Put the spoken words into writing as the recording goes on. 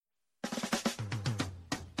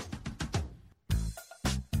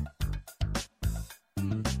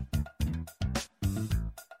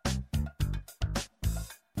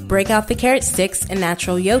Break out the carrot sticks and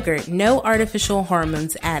natural yogurt, no artificial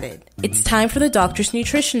hormones added. It's time for the Doctor's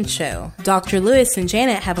Nutrition Show. Dr. Lewis and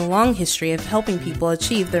Janet have a long history of helping people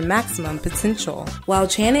achieve their maximum potential. While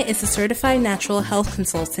Janet is a certified natural health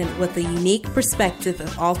consultant with a unique perspective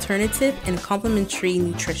of alternative and complementary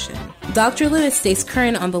nutrition, Dr. Lewis stays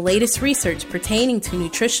current on the latest research pertaining to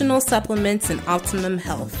nutritional supplements and optimum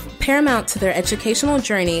health. Paramount to their educational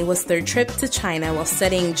journey was their trip to China while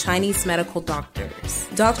studying Chinese medical doctors.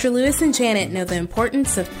 Dr. Lewis and Janet know the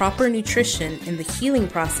importance of proper nutrition in the healing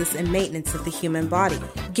process and maintenance of the human body.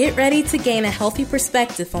 Get ready to gain a healthy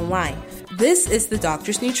perspective on life. This is the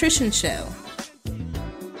Doctor's Nutrition Show.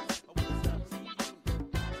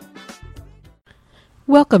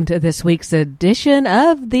 Welcome to this week's edition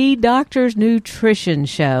of the Doctor's Nutrition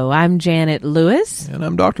Show. I'm Janet Lewis. And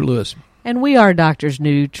I'm Dr. Lewis. And we are Doctor's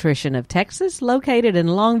Nutrition of Texas, located in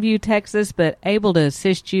Longview, Texas, but able to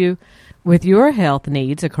assist you with your health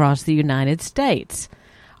needs across the United States.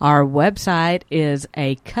 Our website is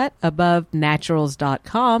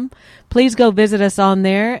acutabovenaturals.com. Please go visit us on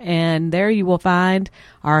there, and there you will find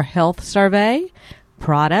our health survey,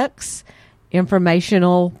 products,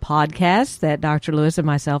 informational podcasts that Dr. Lewis and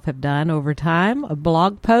myself have done over time, a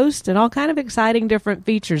blog post, and all kind of exciting different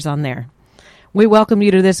features on there. We welcome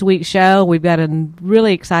you to this week's show. We've got a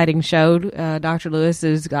really exciting show. Dr. Lewis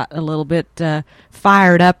has got a little bit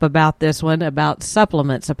fired up about this one, about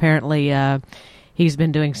supplements. Apparently, he's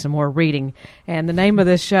been doing some more reading. And the name of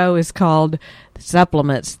this show is called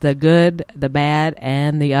Supplements, the Good, the Bad,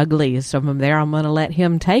 and the Ugly. So from there, I'm going to let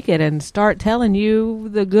him take it and start telling you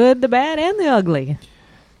the good, the bad, and the ugly.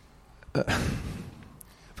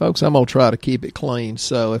 Folks, I'm going to try to keep it clean.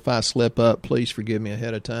 So if I slip up, please forgive me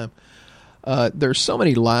ahead of time. There's so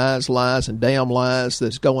many lies, and damn lies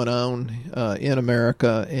that's going on in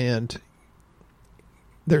America, and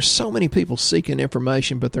there's so many people seeking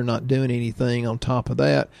information, but they're not doing anything on top of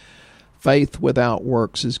that. Faith without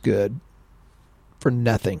works is good for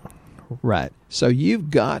nothing, right? So you've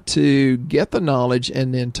got to get the knowledge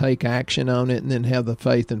and then take action on it, and then have the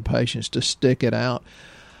faith and patience to stick it out.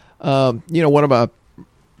 One of my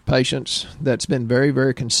patients that's been very,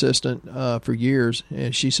 very consistent for years,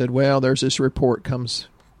 and she said, well, there's this report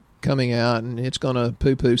coming out and it's going to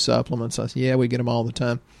poo-poo supplements. I said, yeah, we get them all the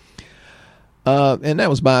time. And that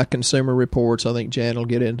was by Consumer Reports. I think Jan will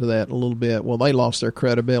get into that in a little bit. Well, they lost their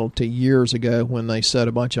credibility years ago when they said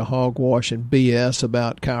a bunch of hogwash and BS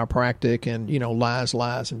about chiropractic and,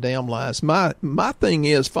 lies and damn lies. My thing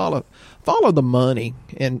is follow the money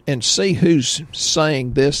and see who's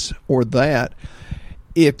saying this or that.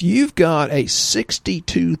 If you've got a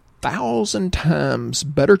 62,000 times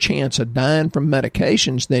better chance of dying from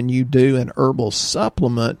medications than you do an herbal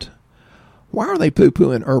supplement, why are they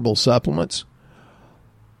poo-pooing herbal supplements?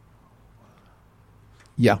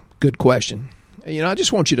 Yeah, good question. I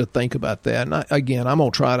just want you to think about that. And I'm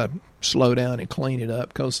going to try to slow down and clean it up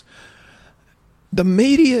because the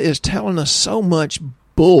media is telling us so much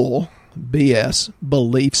BS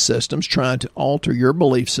belief systems, trying to alter your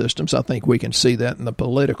belief systems. I think we can see that in the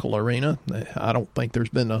political arena. I don't think there's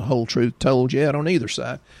been the whole truth told yet on either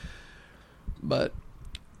side. But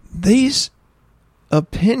these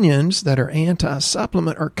opinions that are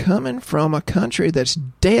anti-supplement are coming from a country that's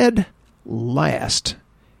dead last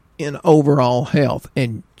in overall health.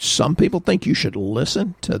 And some people think you should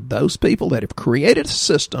listen to those people that have created a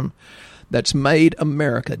system that's made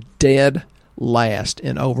America dead last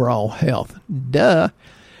in overall health. Duh.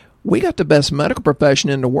 We got the best medical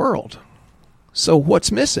profession in the world. So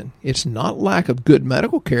what's missing? It's not lack of good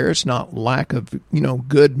medical care. It's not lack of,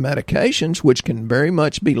 good medications, which can very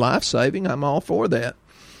much be life-saving. I'm all for that.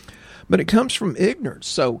 But it comes from ignorance.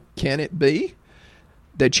 So can it be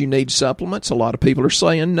that you need supplements? A lot of people are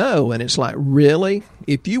saying no. And it's like, really?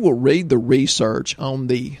 If you will read the research on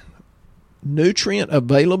the nutrient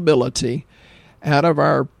availability out of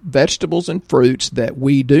our vegetables and fruits that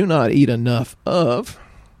we do not eat enough of,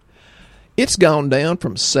 it's gone down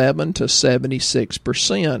from 7 to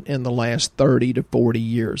 76% in the last 30 to 40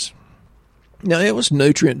 years. Now, it was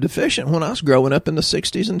nutrient deficient when I was growing up in the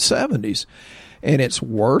 60s and 70s, and it's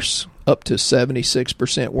worse, up to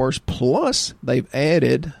 76% worse, plus they've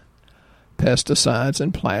added pesticides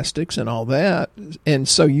and plastics and all that, and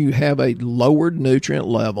so you have a lowered nutrient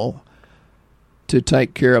level to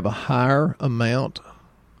take care of a higher amount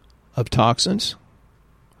of toxins.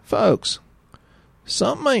 Folks,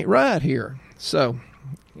 something ain't right here. So,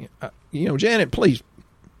 Janet, please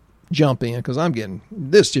jump in because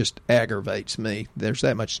this just aggravates me. There's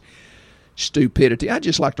that much stupidity. I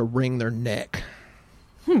just like to wring their neck.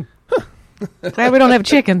 Glad we don't have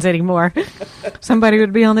chickens anymore. Somebody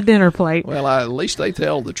would be on the dinner plate. Well, at least they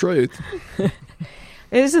tell the truth.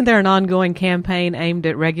 Isn't there an ongoing campaign aimed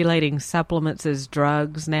at regulating supplements as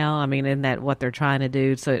drugs now? I mean, isn't that what they're trying to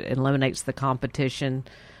do? So it eliminates the competition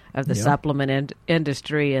of the supplement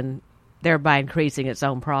industry and thereby increasing its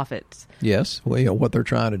own profits. Yes. Well, what they're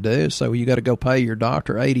trying to do is, so you got to go pay your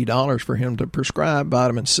doctor $80 for him to prescribe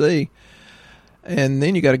vitamin C. And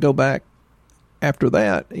then you got to go back after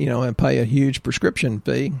that, and pay a huge prescription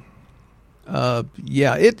fee.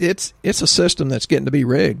 It's a system that's getting to be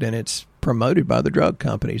rigged, and it's promoted by the drug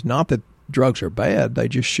companies. Not that drugs are bad. They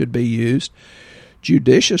just should be used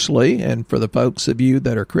judiciously. And for the folks of you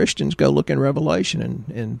that are Christians, go look in Revelation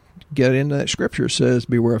and get into that scripture. It says,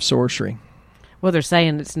 beware of sorcery. Well, they're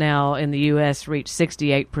saying it's now in the U.S. reached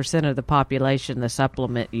 68% of the population, the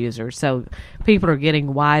supplement users. So people are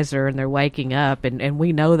getting wiser and they're waking up, and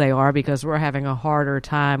we know they are because we're having a harder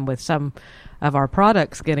time with some of our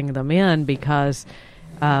products getting them in because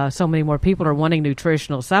so many more people are wanting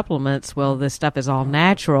nutritional supplements. Well, this stuff is all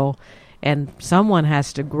natural, and someone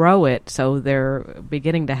has to grow it, so they're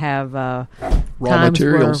beginning to have times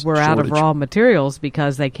where we're out of raw materials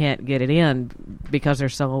because they can't get it in because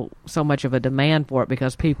there's so much of a demand for it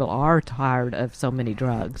because people are tired of so many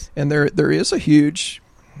drugs. And there is a huge,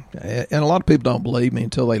 and a lot of people don't believe me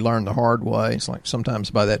until they learn the hard way. It's like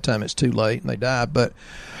sometimes by that time it's too late and they die, but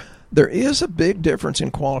there is a big difference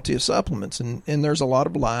in quality of supplements, and there's a lot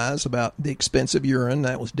of lies about the expensive urine.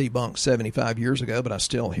 That was debunked 75 years ago, but I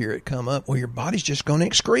still hear it come up. Well, your body's just going to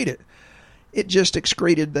excrete it. It just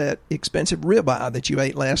excreted that expensive ribeye that you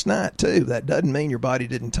ate last night, too. That doesn't mean your body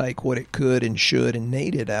didn't take what it could and should and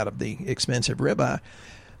needed out of the expensive ribeye.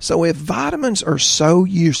 So if vitamins are so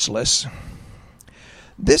useless,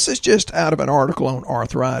 this is just out of an article on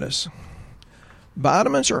arthritis.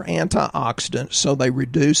 Vitamins are antioxidants, so they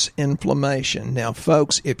reduce inflammation. Now,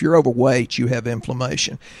 folks, if you're overweight, you have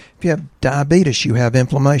inflammation. If you have diabetes, you have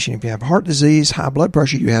inflammation. If you have heart disease, high blood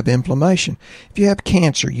pressure, you have inflammation. If you have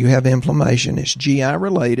cancer, you have inflammation. It's GI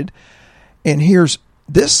related. And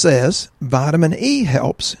this says vitamin E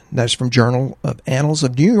helps. That's from Journal of Annals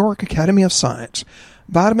of New York Academy of Science.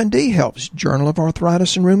 Vitamin D helps, Journal of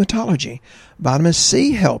Arthritis and Rheumatology. Vitamin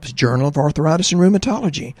C helps, Journal of Arthritis and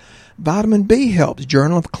Rheumatology. Vitamin B helps,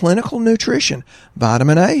 Journal of Clinical Nutrition.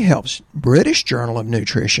 Vitamin A helps, British Journal of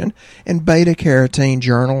Nutrition. And beta-carotene,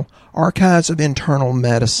 Journal, Archives of Internal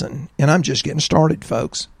Medicine. And I'm just getting started,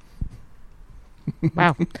 folks.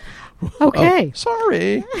 Wow. Okay. Oh,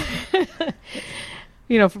 sorry.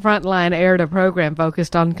 Frontline aired a program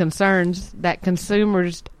focused on concerns that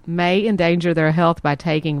consumers may endanger their health by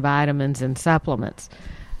taking vitamins and supplements.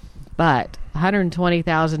 But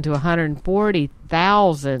 120,000 to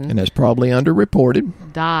 140,000 and that's probably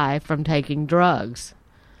underreported die from taking drugs.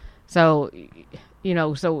 So,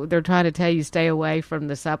 so they're trying to tell you stay away from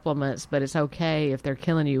the supplements, but it's okay if they're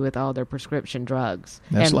killing you with all their prescription drugs.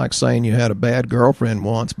 That's like saying you had a bad girlfriend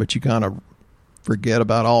once, but you kind of forget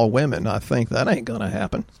about all women. I think that ain't going to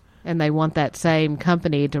happen. And they want that same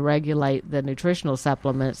company to regulate the nutritional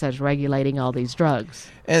supplements as regulating all these drugs.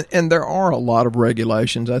 And there are a lot of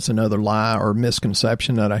regulations. That's another lie or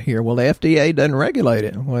misconception that I hear. Well, the FDA doesn't regulate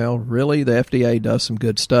it. Well, really, the FDA does some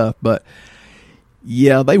good stuff. But,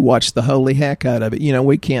 yeah, they watch the holy heck out of it.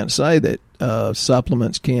 We can't say that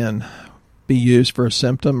supplements can be used for a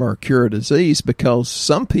symptom or cure a disease because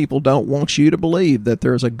some people don't want you to believe that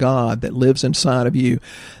there's a God that lives inside of you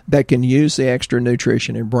that can use the extra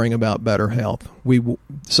nutrition and bring about better health.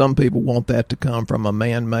 Some people want that to come from a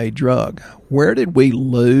man-made drug. Where did we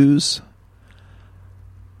lose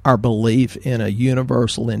our belief in a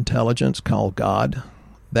universal intelligence called God?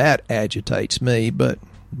 That agitates me, but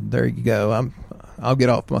there you go. I'll get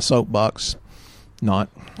off my soapbox. Not.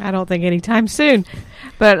 I don't think anytime soon.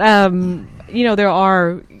 But, we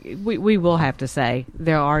will have to say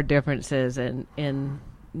there are differences in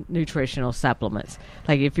nutritional supplements.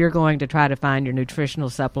 Like if you're going to try to find your nutritional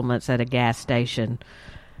supplements at a gas station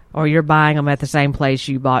or you're buying them at the same place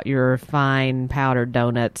you bought your fine powdered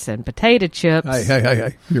donuts and potato chips.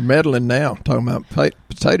 Hey. You're meddling now, talking about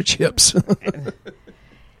potato chips.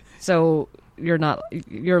 So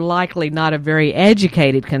you're likely not a very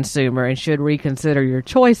educated consumer and should reconsider your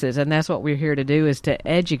choices. And that's what we're here to do, is to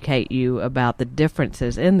educate you about the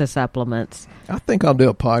differences in the supplements. I think I'll do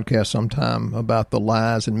a podcast sometime about the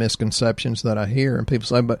lies and misconceptions that I hear. And people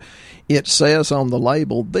say, but it says on the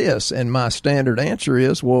label this. And my standard answer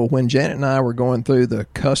is, well, when Janet and I were going through the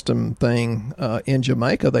custom thing in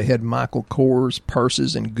Jamaica, they had Michael Kors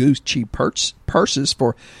purses and Gucci purses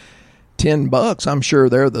for $10, I'm sure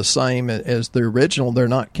they're the same as the original. They're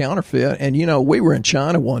not counterfeit. And, we were in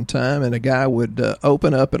China one time, and a guy would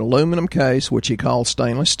open up an aluminum case, which he called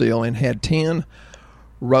stainless steel, and had 10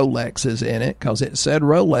 Rolexes in it because it said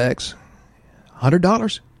Rolex.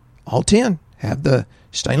 $100, all 10. Have the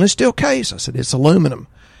stainless steel case. I said, it's aluminum.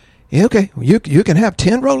 Yeah, okay, well, you can have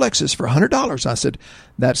 10 Rolexes for $100. I said,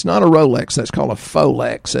 that's not a Rolex. That's called a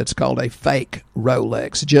Folex. That's called a fake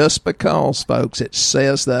Rolex. Just because, folks, it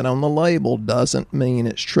says that on the label doesn't mean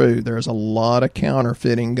it's true. There's a lot of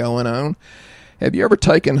counterfeiting going on. Have you ever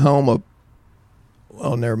taken home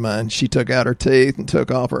oh, never mind. She took out her teeth and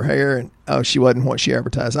took off her hair, and she wasn't what she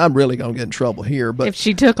advertised. I'm really going to get in trouble here. But if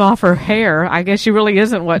she took off her hair, I guess she really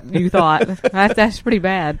isn't what you thought. That's pretty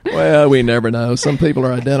bad. Well, we never know. Some people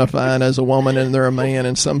are identifying as a woman and they're a man,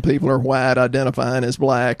 and some people are white identifying as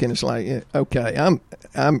black, and it's like, okay, I'm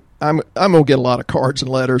going to get a lot of cards and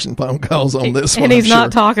letters and phone calls on this one. And he's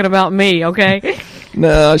not talking about me, okay?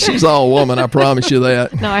 No, she's all woman. I promise you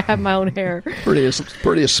that. No, I have my own hair.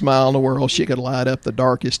 Prettiest smile in the world. She could light up the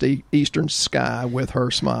darkest eastern sky with her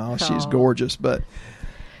smile. She's gorgeous, but.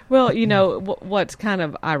 Well, what's kind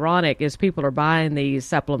of ironic is people are buying these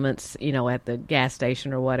supplements, at the gas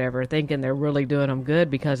station or whatever, thinking they're really doing them good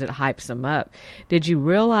because it hypes them up. Did you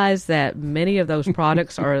realize that many of those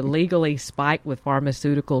products are illegally spiked with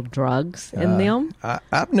pharmaceutical drugs in them?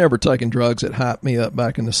 I've never taken drugs that hyped me up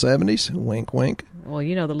back in the 70s. Wink, wink. Well,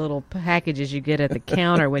 the little packages you get at the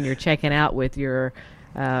counter when you're checking out with your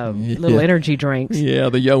little energy drinks. Yeah,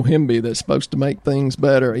 the Yohimbe that's supposed to make things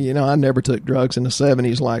better. I never took drugs in the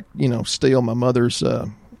 70s like, steal my mother's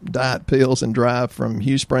diet pills and drive from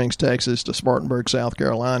Hugh Springs, Texas to Spartanburg, South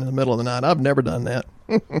Carolina in the middle of the night. I've never done that.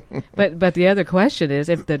 But the other question is,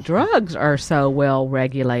 if the drugs are so well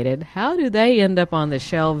regulated, how do they end up on the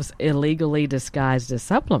shelves illegally disguised as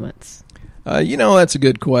supplements? That's a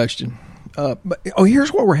good question.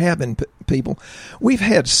 Here's what we're having, people. We've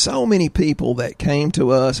had so many people that came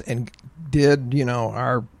to us and did,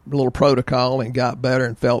 our little protocol and got better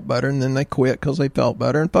and felt better, and then they quit because they felt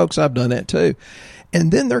better. And, folks, I've done that too.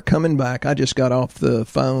 And then they're coming back. I just got off the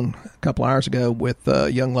phone a couple hours ago with a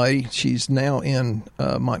young lady. She's now in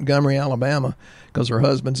Montgomery, Alabama, because her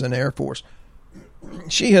husband's in the Air Force.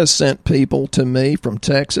 She has sent people to me from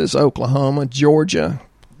Texas, Oklahoma, Georgia.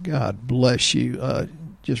 God bless you.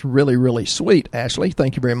 Just really, really sweet, Ashley.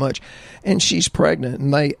 Thank you very much. And she's pregnant.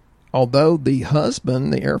 And although the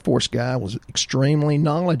husband, the Air Force guy, was extremely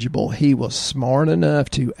knowledgeable, he was smart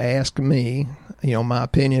enough to ask me, my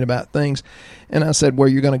opinion about things. And I said, well,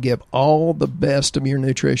 you're going to give all the best of your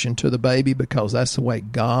nutrition to the baby because that's the way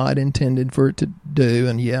God intended for it to do.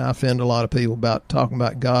 And yeah, I offend a lot of people about talking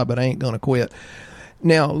about God, but I ain't going to quit.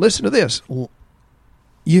 Now, listen to this.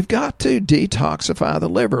 You've got to detoxify the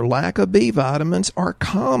liver. Lack of B vitamins are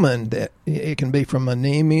common. That it can be from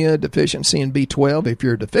anemia, deficiency in B12. If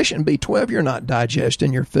you're deficient in B12, you're not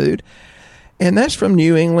digesting your food. And that's from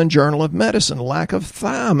New England Journal of Medicine. Lack of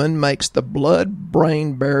thiamine makes the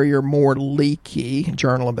blood-brain barrier more leaky.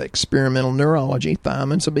 Journal of Experimental Neurology.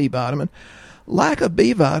 Thiamine's a B vitamin. Lack of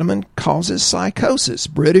B vitamin causes psychosis.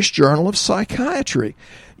 British Journal of Psychiatry.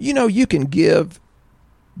 You can give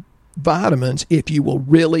vitamins if you will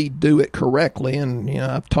really do it correctly, and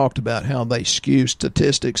I've talked about how they skew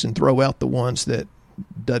statistics and throw out the ones that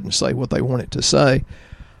doesn't say what they want it to say.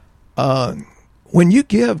 When you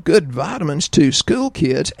give good vitamins to school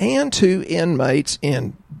kids and to inmates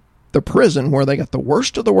in the prison where they got the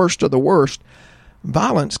worst of the worst of the worst,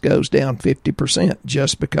 violence goes down 50%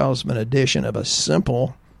 just because of an addition of a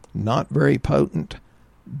simple, not very potent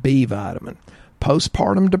B vitamin.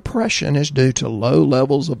 Postpartum depression is due to low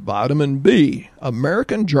levels of vitamin B.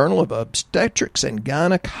 American Journal of Obstetrics and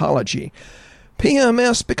Gynecology.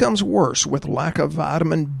 PMS becomes worse with lack of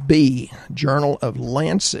vitamin B. Journal of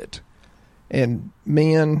Lancet. And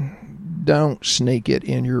men, don't sneak it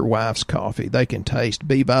in your wife's coffee. They can taste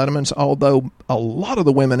B vitamins, although a lot of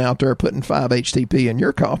the women out there are putting 5-HTP in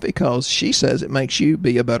your coffee because she says it makes you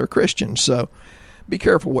be a better Christian. So be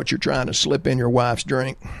careful what you're trying to slip in your wife's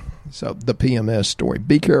drink. So the PMS story.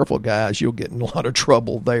 Be careful, guys. You'll get in a lot of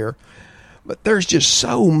trouble there. But there's just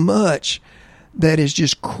so much that is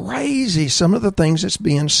just crazy, some of the things that's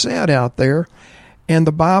being said out there. And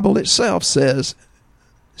the Bible itself says,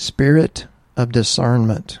 spirit of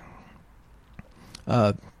discernment.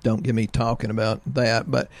 Don't get me talking about that.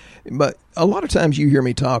 But a lot of times you hear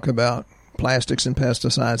me talk about plastics and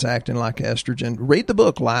pesticides acting like estrogen. Read the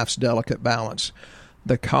book, Life's Delicate Balance.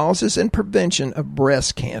 The Causes and Prevention of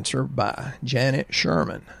Breast Cancer by Janet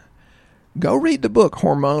Sherman. Go read the book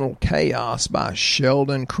Hormonal Chaos by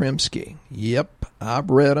Sheldon Krimsky. Yep, I've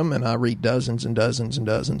read them, and I read dozens and dozens and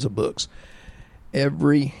dozens of books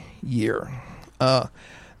every year.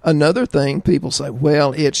 Another thing, people say,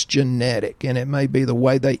 well, it's genetic, and it may be the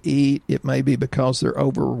way they eat, it may be because they're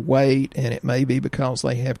overweight, and it may be because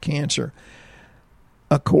they have cancer.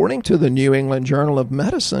 According to the New England Journal of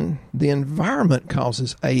Medicine, the environment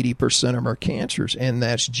causes 80% of our cancers, and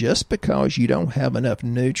that's just because you don't have enough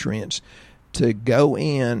nutrients to go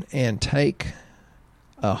in and take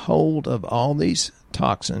a hold of all these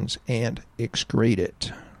toxins and excrete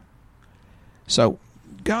it. So,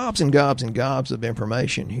 gobs and gobs and gobs of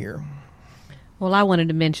information here. Well, I wanted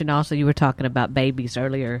to mention also, you were talking about babies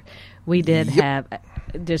earlier. We did have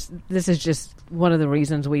this is just one of the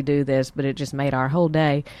reasons we do this, but it just made our whole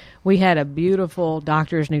day. We had a beautiful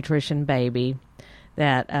Doctor's Nutrition baby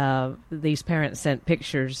that these parents sent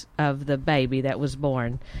pictures of the baby that was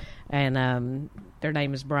born. And their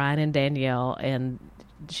name is Brian and Danielle, and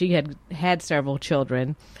she had several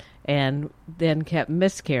children and then kept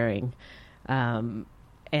miscarrying.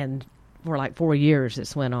 And for like 4 years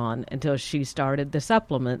this went on until she started the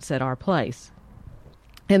supplements at our place.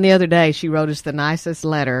 And the other day she wrote us the nicest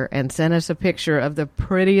letter and sent us a picture of the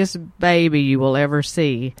prettiest baby you will ever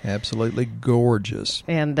see. Absolutely gorgeous.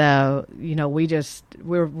 And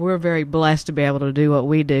we're very blessed to be able to do what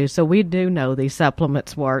we do. So we do know these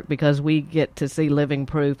supplements work because we get to see living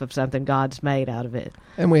proof of something God's made out of it.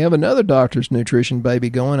 And we have another Doctor's Nutrition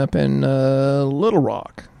baby going up in Little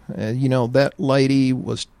Rock. That lady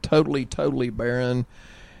was totally barren,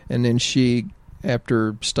 and then she,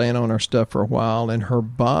 after staying on our stuff for a while, and her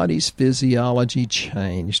body's physiology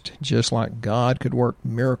changed, just like God could work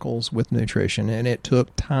miracles with nutrition. And it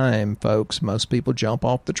took time, folks. Most people jump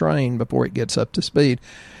off the train before it gets up to speed.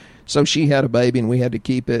 So she had a baby, and we had to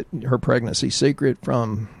keep her pregnancy secret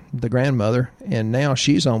from the grandmother, and now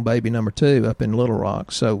she's on baby number 2 up in Little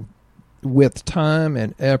Rock. So with time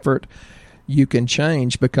and effort, you can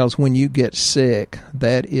change, because when you get sick,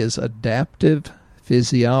 that is adaptive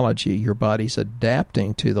physiology. Your body's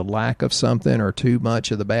adapting to the lack of something or too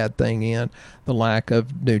much of the bad thing in, the lack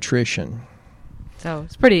of nutrition. So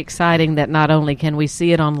it's pretty exciting that not only can we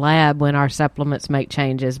see it on lab when our supplements make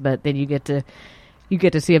changes, but then you get to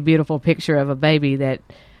see a beautiful picture of a baby that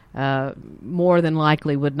more than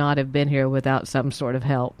likely would not have been here without some sort of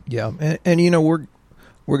help. Yeah, and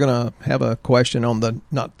we're going to have a question on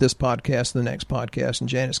not this podcast, the next podcast, and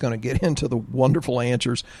Janet's going to get into the wonderful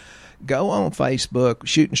answers. Go on Facebook,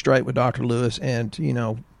 Shooting Straight with Dr. Lewis, and,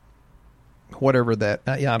 whatever that,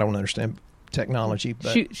 I don't understand technology.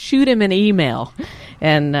 But shoot him an email,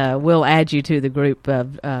 and we'll add you to the group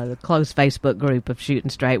of the close Facebook group of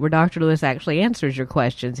Shooting Straight, where Dr. Lewis actually answers your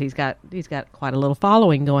questions. He's got quite a little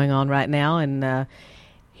following going on right now, and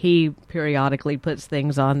he periodically puts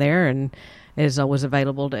things on there and is always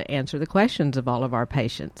available to answer the questions of all of our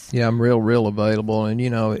patients. Yeah, I'm real available. And,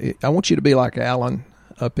 I want you to be like Alan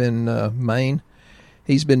up in Maine.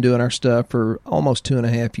 He's been doing our stuff for almost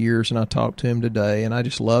 2.5 years, and I talked to him today, and I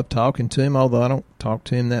just love talking to him, although I don't talk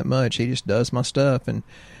to him that much. He just does my stuff. And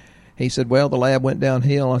he said, well, the lab went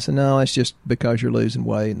downhill. I said, no, it's just because you're losing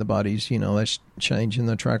weight and the body's, that's changing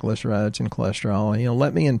the triglycerides and cholesterol.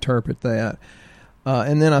 Let me interpret that.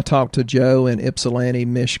 And then I talked to Joe in Ypsilanti,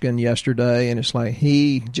 Michigan yesterday, and it's like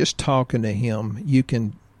just talking to him, you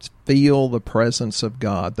can feel the presence of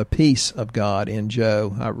God, the peace of God in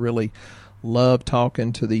Joe. I really love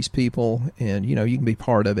talking to these people, and, you can be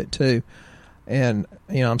part of it too. And,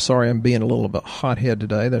 I'm sorry I'm being a little bit hothead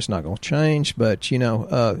today. That's not going to change, but,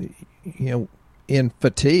 in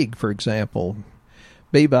fatigue, for example,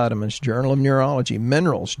 B vitamins, Journal of Neurology,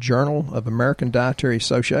 minerals, Journal of American Dietary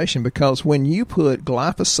Association, because when you put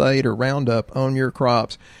glyphosate or Roundup on your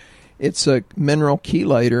crops, it's a mineral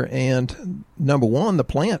chelator, and number one, the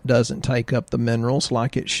plant doesn't take up the minerals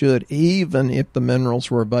like it should, even if the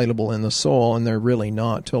minerals were available in the soil, and they're really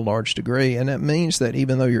not to a large degree. And that means that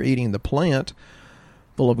even though you're eating the plant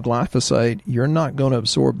full of glyphosate, you're not going to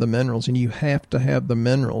absorb the minerals, and you have to have the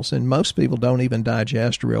minerals. And most people don't even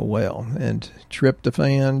digest real well. And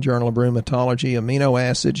tryptophan, Journal of Rheumatology, amino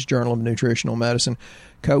acids, Journal of Nutritional Medicine,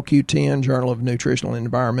 CoQ10, Journal of Nutritional and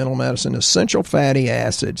Environmental Medicine, essential fatty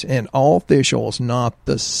acids, and all fish oil's not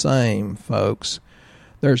the same, folks.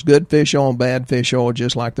 There's good fish oil and bad fish oil,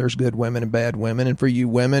 just like there's good women and bad women. And for you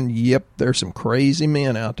women, yep, there's some crazy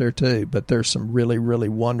men out there too, but there's some really, really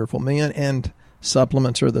wonderful men, and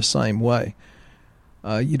supplements are the same way.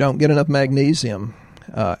 You don't get enough magnesium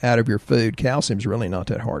out of your food. Calcium's really not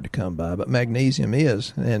that hard to come by, but magnesium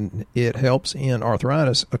is, and it helps in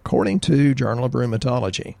arthritis, according to Journal of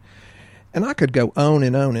Rheumatology. And I could go on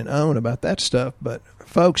and on and on about that stuff, but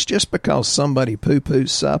folks, just because somebody poo-poos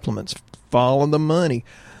supplements, follow the money.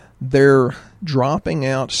 They're dropping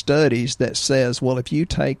out studies that says, well, if you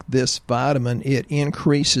take this vitamin, it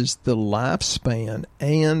increases the lifespan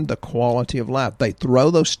and the quality of life. They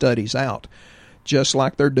throw those studies out, just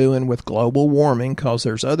like they're doing with global warming, because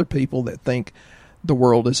there's other people that think the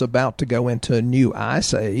world is about to go into a new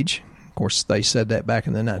ice age. Of course, they said that back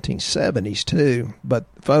in the 1970s too. But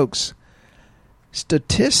folks,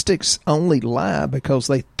 statistics only lie because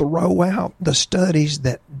they throw out the studies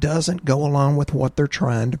that doesn't go along with what they're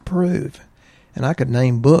trying to prove. And I could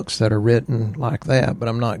name books that are written like that, but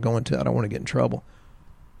I'm not going to. I don't want to get in trouble.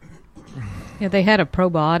 Yeah, they had a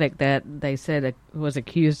probiotic that they said was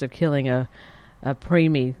accused of killing a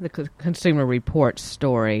preemie. The Consumer Reports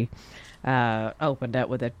story opened up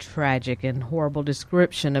with a tragic and horrible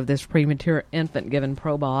description of this premature infant given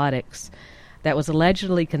probiotics that was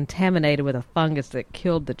allegedly contaminated with a fungus that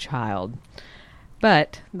killed the child.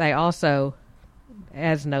 But they also,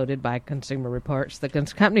 as noted by Consumer Reports, the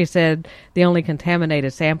company said the only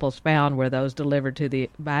contaminated samples found were those delivered to the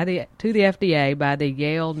FDA by the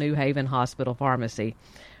Yale New Haven Hospital Pharmacy.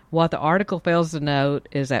 What the article fails to note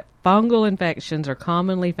is that fungal infections are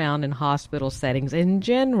commonly found in hospital settings in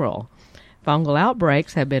general. Fungal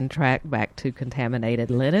outbreaks have been tracked back to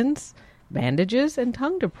contaminated linens, bandages, and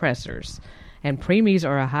tongue depressors. And preemies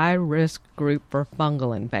are a high-risk group for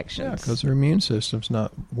fungal infections. Yeah, because their immune system's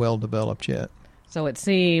not well developed yet. So it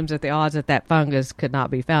seems that the odds that fungus could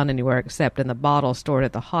not be found anywhere except in the bottle stored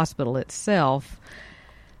at the hospital itself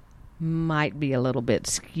might be a little bit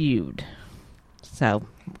skewed. So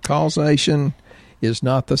causation is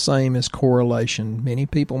not the same as correlation. Many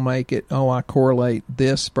people make it, I correlate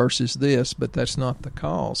this versus this, but that's not the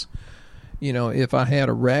cause. You know, if I had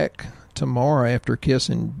a wreck tomorrow after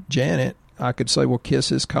kissing Janet, I could say, well,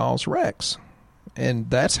 kisses cause wrecks. And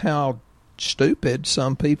that's how stupid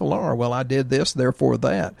some people are. Well, I did this, therefore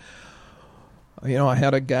that. You know, I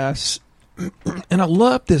had a guy, and I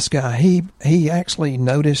love this guy. He actually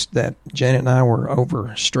noticed that Janet and I were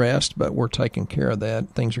overstressed, but we're taking care of that.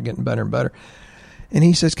 Things are getting better and better. And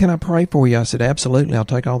he says, can I pray for you? I said, absolutely. I'll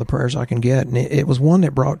take all the prayers I can get. And it was one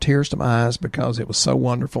that brought tears to my eyes because it was so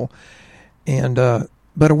wonderful. And,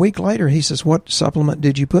 but a week later, he says, what supplement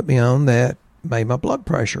did you put me on that made my blood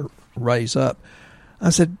pressure raise up?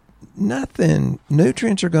 I said, nothing.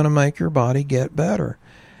 Nutrients are going to make your body get better.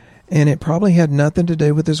 And it probably had nothing to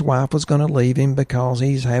do with his wife was going to leave him because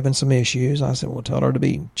he's having some issues. I said, well, tell her to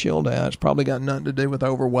be chilled out. It's probably got nothing to do with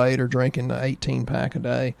overweight or drinking the 18-pack a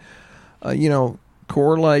day. You know,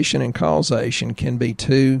 correlation and causation can be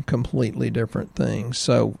two completely different things.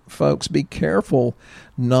 So, folks, be careful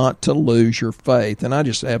not to lose your faith. And I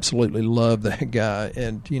just absolutely love that guy.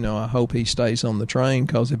 And, you know, I hope he stays on the train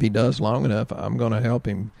because if he does long enough, I'm going to help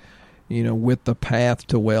him, you know, with the path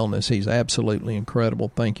to wellness. He's absolutely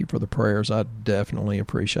incredible. Thank you for the prayers. I definitely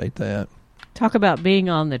appreciate that. Talk about being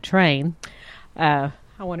on the train. I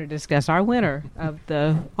want to discuss our winner of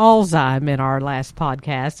the Alzheimer in our last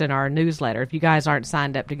podcast and our newsletter. If you guys aren't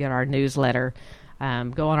signed up to get our newsletter,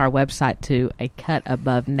 go on our website to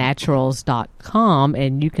acutabovenaturals.com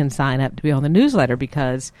and you can sign up to be on the newsletter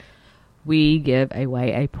because we give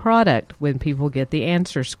away a product when people get the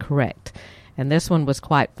answers correct. And this one was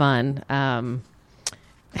quite fun.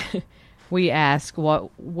 We asked,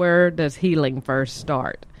 where does healing first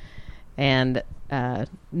start? And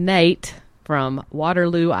Nate from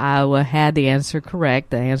Waterloo, Iowa, had the answer correct.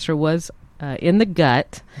 The answer was in the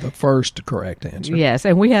gut. The first correct answer. Yes,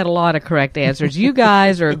 and we had a lot of correct answers. You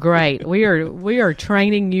guys are great. We are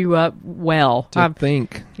training you up well. To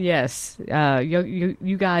think. Yes,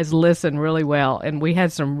 you guys listen really well, and we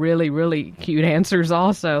had some really, really cute answers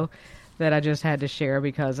also that I just had to share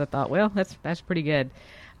because I thought, well, that's pretty good.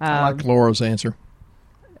 I like Laura's answer.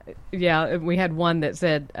 Yeah, we had one that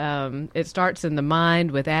said it starts in the mind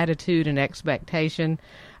with attitude and expectation.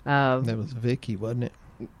 That was Vicky, wasn't it?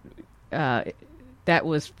 That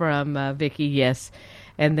was from Vicky, yes.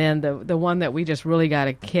 And then the one that we just really got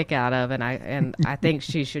a kick out of, and I think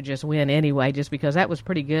she should just win anyway, just because that was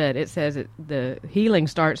pretty good. It says the healing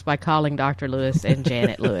starts by calling Dr. Lewis and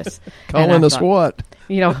Janet Lewis. Calling us what?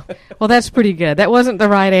 You know, well, that's pretty good. That wasn't the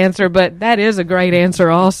right answer, but that is a great answer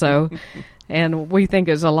also. And we think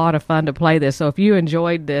it's a lot of fun to play this. So if you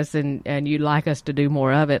enjoyed this and you'd like us to do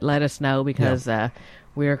more of it, let us know because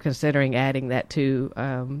we're considering adding that to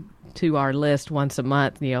our list once a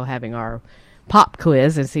month, you know, having our pop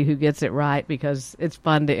quiz and see who gets it right because it's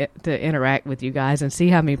fun to interact with you guys and see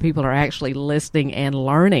how many people are actually listening and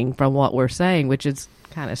learning from what we're saying, which is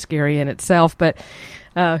kind of scary in itself. But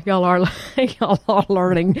Y'all are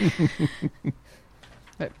learning.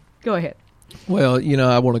 But go ahead. Well,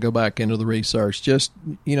 I want to go back into the research just,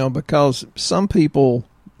 because some people,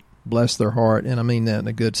 bless their heart, and I mean that in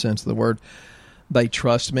a good sense of the word, they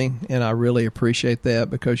trust me, and I really appreciate that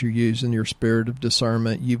because you're using your spirit of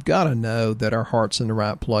discernment. You've got to know that our heart's in the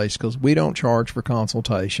right place because we don't charge for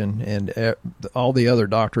consultation, and all the other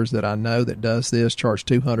doctors that I know that does this charge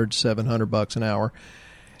 $200 to $700 an hour.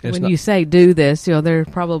 When you say do this, there are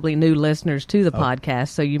probably new listeners to the podcast,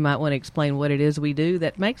 so you might want to explain what it is we do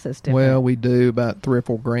that makes us different. Well, we do about $3,000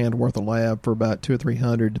 or $4,000 worth of lab for about $200 or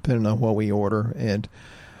 $300, depending on what we order, and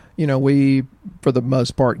we, for the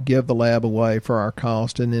most part, give the lab away for our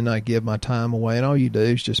cost, and then I give my time away, and all you do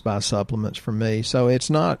is just buy supplements from me. So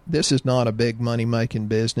this is not a big money-making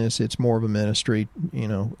business. It's more of a ministry.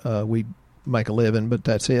 We make a living, but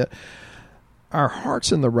that's it. Our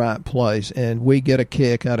heart's in the right place, and we get a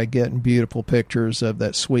kick out of getting beautiful pictures of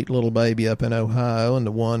that sweet little baby up in Ohio and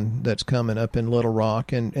the one that's coming up in Little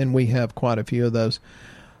Rock, and we have quite a few of those.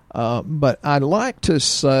 But I'd like to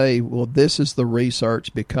say, well, this is the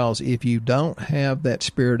research, because if you don't have that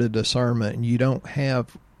spirit of discernment and you don't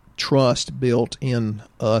have trust built in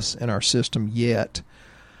us and our system yet,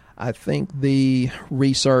 I think the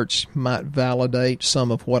research might validate some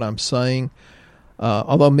of what I'm saying.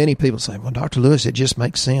 Although many people say, well, Dr. Lewis, it just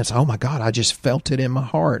makes sense. Oh, my God, I just felt it in my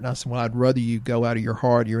heart. And I said, well, I'd rather you go out of your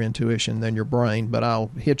heart, your intuition, than your brain, but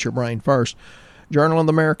I'll hit your brain first. Journal of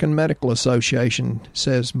the American Medical Association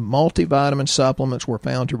says multivitamin supplements were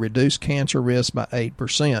found to reduce cancer risk by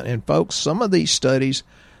 8%. And, folks, some of these studies,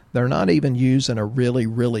 they're not even using a really,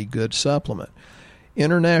 really good supplement.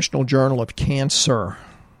 International Journal of Cancer,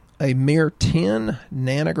 a mere 10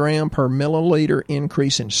 nanogram per milliliter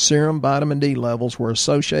increase in serum vitamin D levels were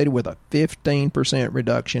associated with a 15%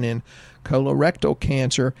 reduction in colorectal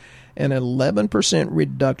cancer and 11%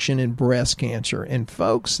 reduction in breast cancer. And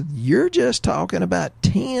folks, you're just talking about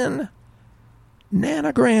 10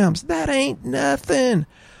 nanograms. That ain't nothing.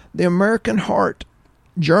 The American Heart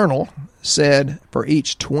Journal said for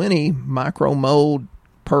each 20 micromole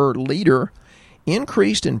per liter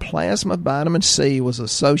increased in plasma vitamin C was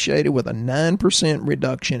associated with a 9%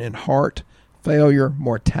 reduction in heart failure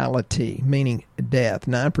mortality, meaning death,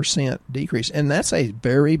 9% decrease. And that's a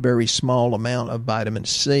very, very small amount of vitamin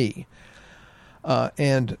C.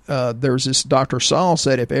 There's this Dr. Saul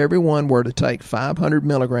said if everyone were to take 500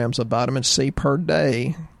 milligrams of vitamin C per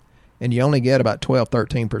day, and you only get about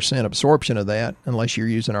 12-13% absorption of that, unless you're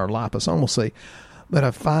using our liposomal C, but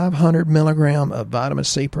a 500 milligram of vitamin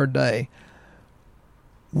C per day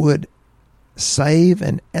would save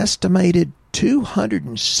an estimated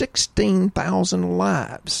 216,000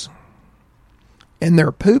 lives. And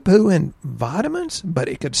they're poo-pooing vitamins, but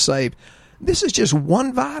it could save, this is just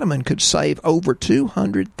one vitamin, could save over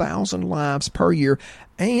 200,000 lives per year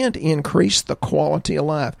and increase the quality of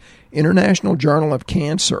life. International Journal of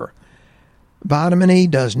Cancer, vitamin E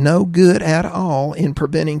does no good at all in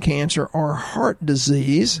preventing cancer or heart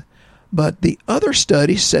disease. But the other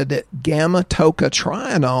study said that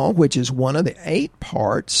gamma-tocotrienol, which is one of the 8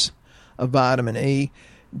 parts of vitamin E,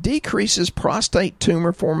 decreases prostate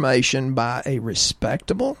tumor formation by a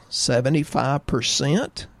respectable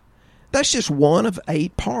 75%. That's just one of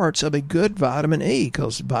 8 parts of a good vitamin E,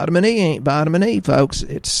 because vitamin E ain't vitamin E, folks.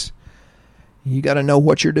 You got to know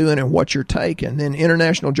what you're doing and what you're taking. Then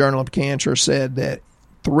International Journal of Cancer said that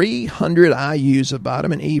 300 IUs of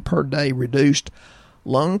vitamin E per day reduced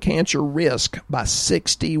lung cancer risk by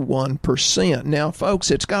 61%. Now, folks,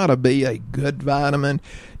 it's got to be a good vitamin.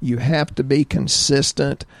 You have to be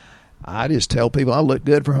consistent. I just tell people I look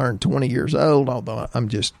good for 120 years old, although I'm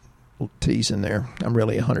just teasing there. I'm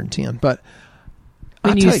really 110. But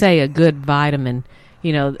when you say a good vitamin,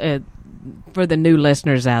 for the new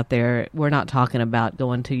listeners out there, we're not talking about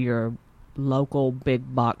going to your local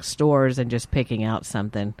big box stores and just picking out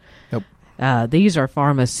something. Nope. These are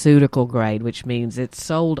pharmaceutical grade, which means it's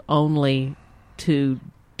sold only to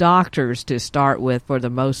doctors to start with for the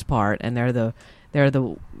most part, and they're the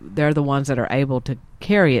ones that are able to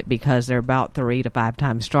carry it because they're about 3 to 5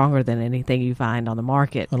 times stronger than anything you find on the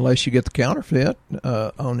market. Unless you get the counterfeit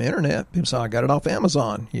on the internet. People say, I got it off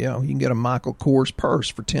Amazon. Yeah, you can get a Michael Kors purse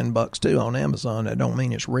for $10 too on Amazon. That don't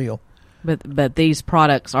mean it's real. But these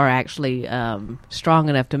products are actually strong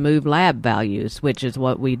enough to move lab values, which is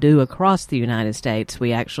what we do across the United States.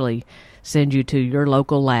 We actually send you to your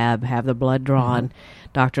local lab, have the blood drawn.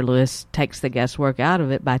 Mm-hmm. Dr. Lewis takes the guesswork out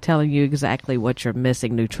of it by telling you exactly what you're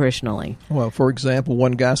missing nutritionally. Well, for example,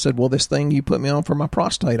 one guy said, well, this thing you put me on for my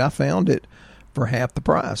prostate, I found it for half the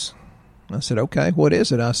price. I said, okay, what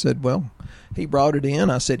is it? I said, well, he brought it in.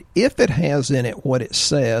 I said, if it has in it what it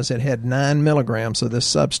says, it had 9 milligrams of this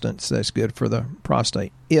substance that's good for the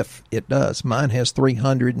prostate. If it does. Mine has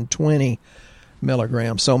 320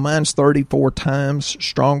 milligrams. So mine's 34 times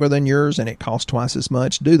stronger than yours, and it costs twice as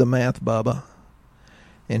much. Do the math, Bubba.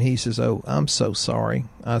 And he says, oh, I'm so sorry.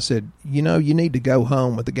 I said, you need to go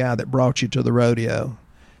home with the guy that brought you to the rodeo.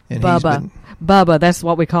 And Bubba, that's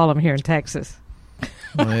what we call him here in Texas.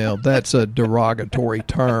 Well, that's a derogatory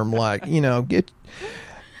term. Like, get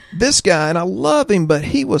this guy, and I love him, but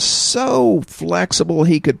he was so flexible.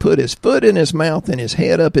 He could put his foot in his mouth and his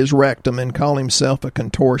head up his rectum and call himself a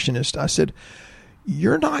contortionist. I said,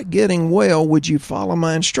 you're not getting well. Would you follow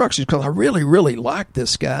my instructions? Because I really, really like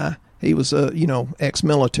this guy. He was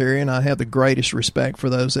ex-military, and I have the greatest respect for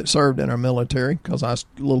those that served in our military because I was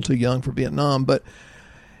a little too young for Vietnam.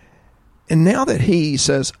 And now that he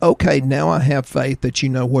says, okay, now I have faith that you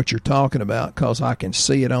know what you're talking about because I can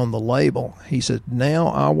see it on the label. He said, now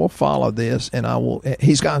I will follow this, and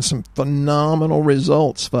he's gotten some phenomenal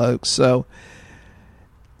results, folks. So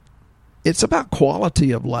it's about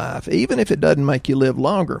quality of life, even if it doesn't make you live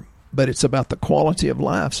longer, but it's about the quality of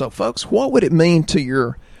life. So, folks, what would it mean to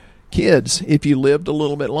your kids if you lived a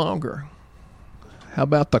little bit longer? How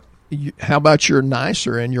about you're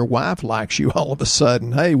nicer and your wife likes you all of a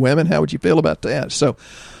sudden? Hey, women, how would you feel about that? So,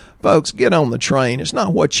 folks, get on the train. It's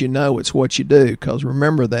not what you know, it's what you do. Because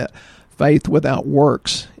remember that faith without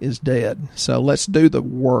works is dead. So let's do the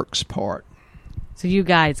works part. So you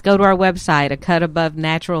guys, go to our website,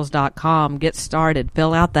 acutabovenaturals.com. Get started.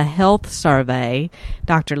 Fill out the health survey.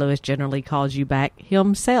 Dr. Lewis generally calls you back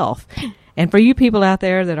himself. And for you people out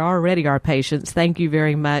there that are already our patients, thank you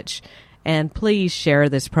very much. And please share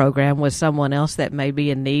this program with someone else that may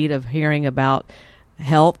be in need of hearing about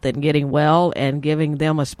health and getting well and giving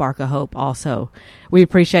them a spark of hope also. We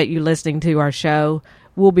appreciate you listening to our show.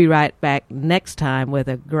 We'll be right back next time with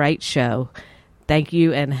a great show. Thank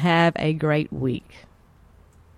you and have a great week.